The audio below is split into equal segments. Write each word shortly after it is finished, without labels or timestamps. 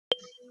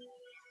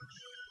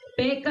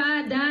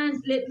Pekka, dance.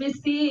 Let me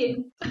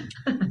see.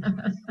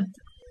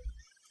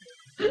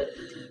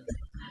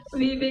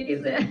 Vivek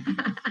is there.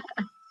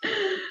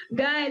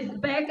 Guys,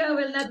 Pekka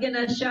will not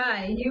gonna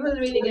shy. He will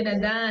really gonna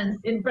dance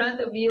in front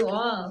of you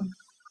all.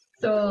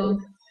 So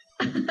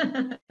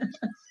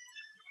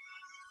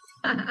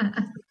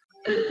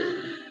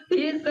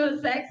he is so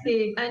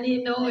sexy and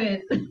he know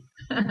it.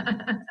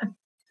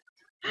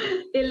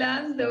 He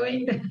loves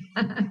doing that.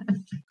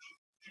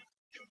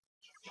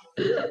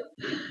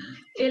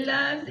 He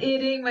loves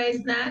eating my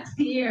snacks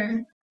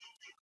here.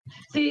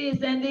 See,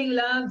 sending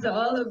love to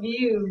all of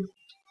you.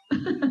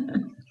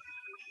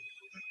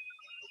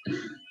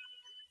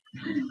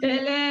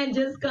 Helen,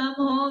 just come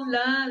home,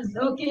 loves.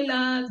 Okay,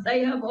 loves. I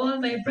have all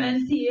my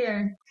friends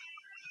here.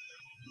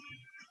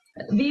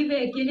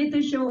 Vivek, you need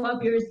to show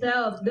up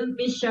yourself. Don't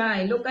be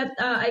shy. Look at,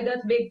 I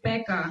got Big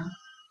Pekka.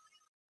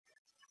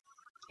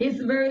 He's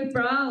very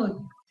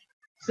proud.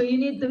 So you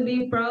need to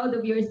be proud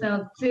of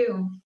yourself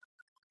too.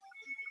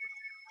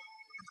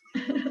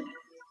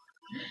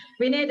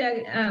 We need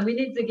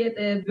to get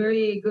a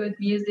very good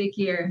music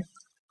here.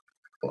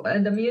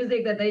 The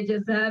music that I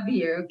just have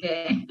here,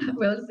 okay?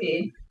 We'll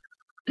see.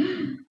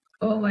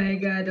 Oh my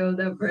God, hold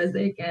up for a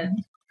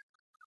second.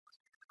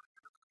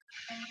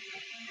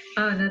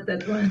 Oh, not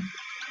that one.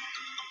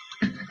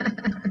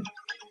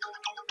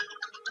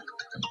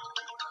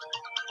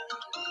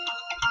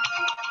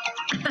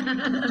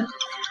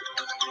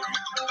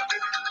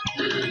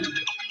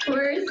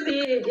 Where is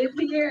he? It's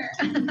here.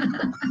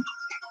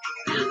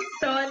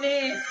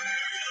 Tony.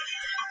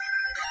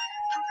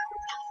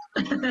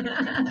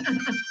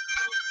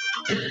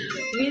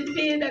 We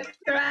see the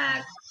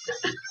crack.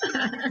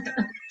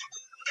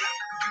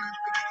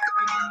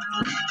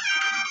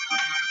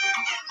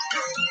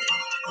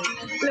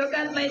 Look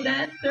at my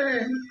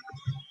dancer.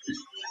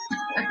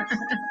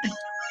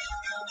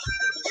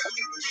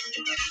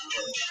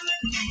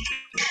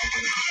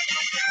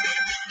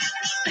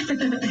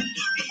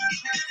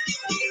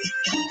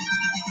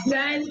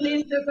 Guys,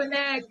 please to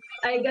connect.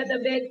 I got a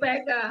big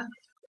Pekka.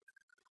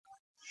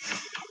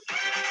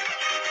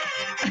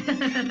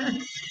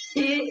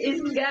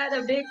 He's got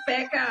a big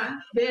Pekka.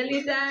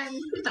 Belly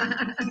dance.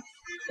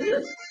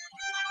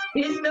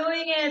 He's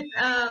doing it.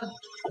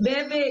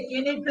 Baby,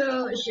 you need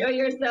to show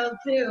yourself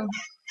too.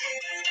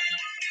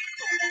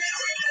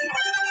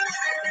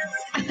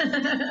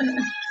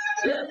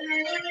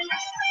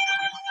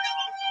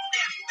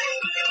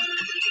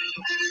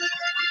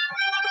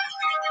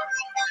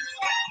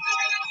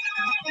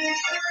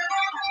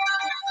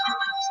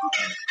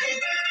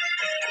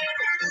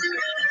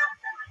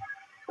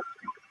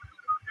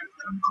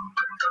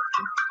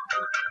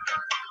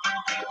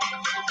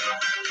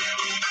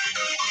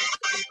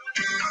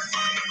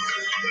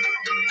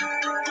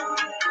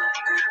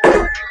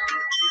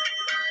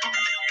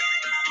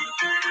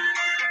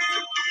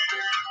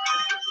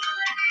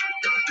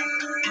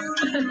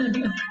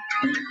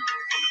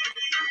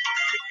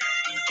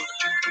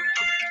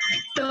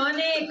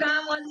 Tony,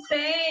 come on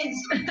stage.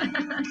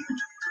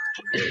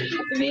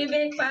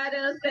 Vivek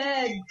Patel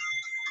said.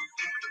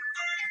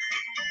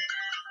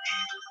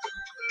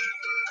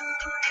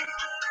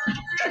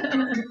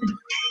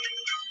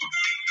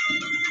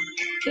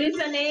 He's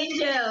an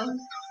angel.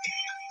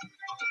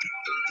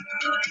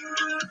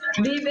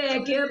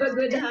 Vivek, you have a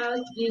good house,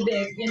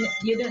 Vivek.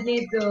 You don't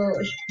need to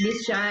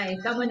be shy.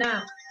 Come on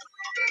up.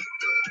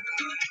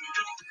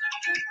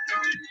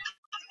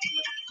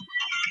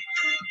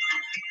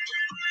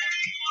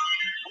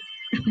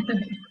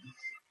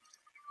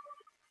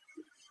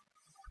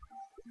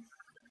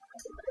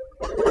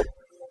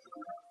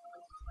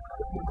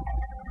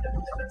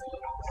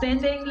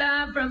 Sending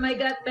love from my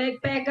gut big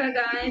Pekka,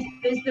 guys.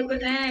 Please to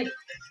connect.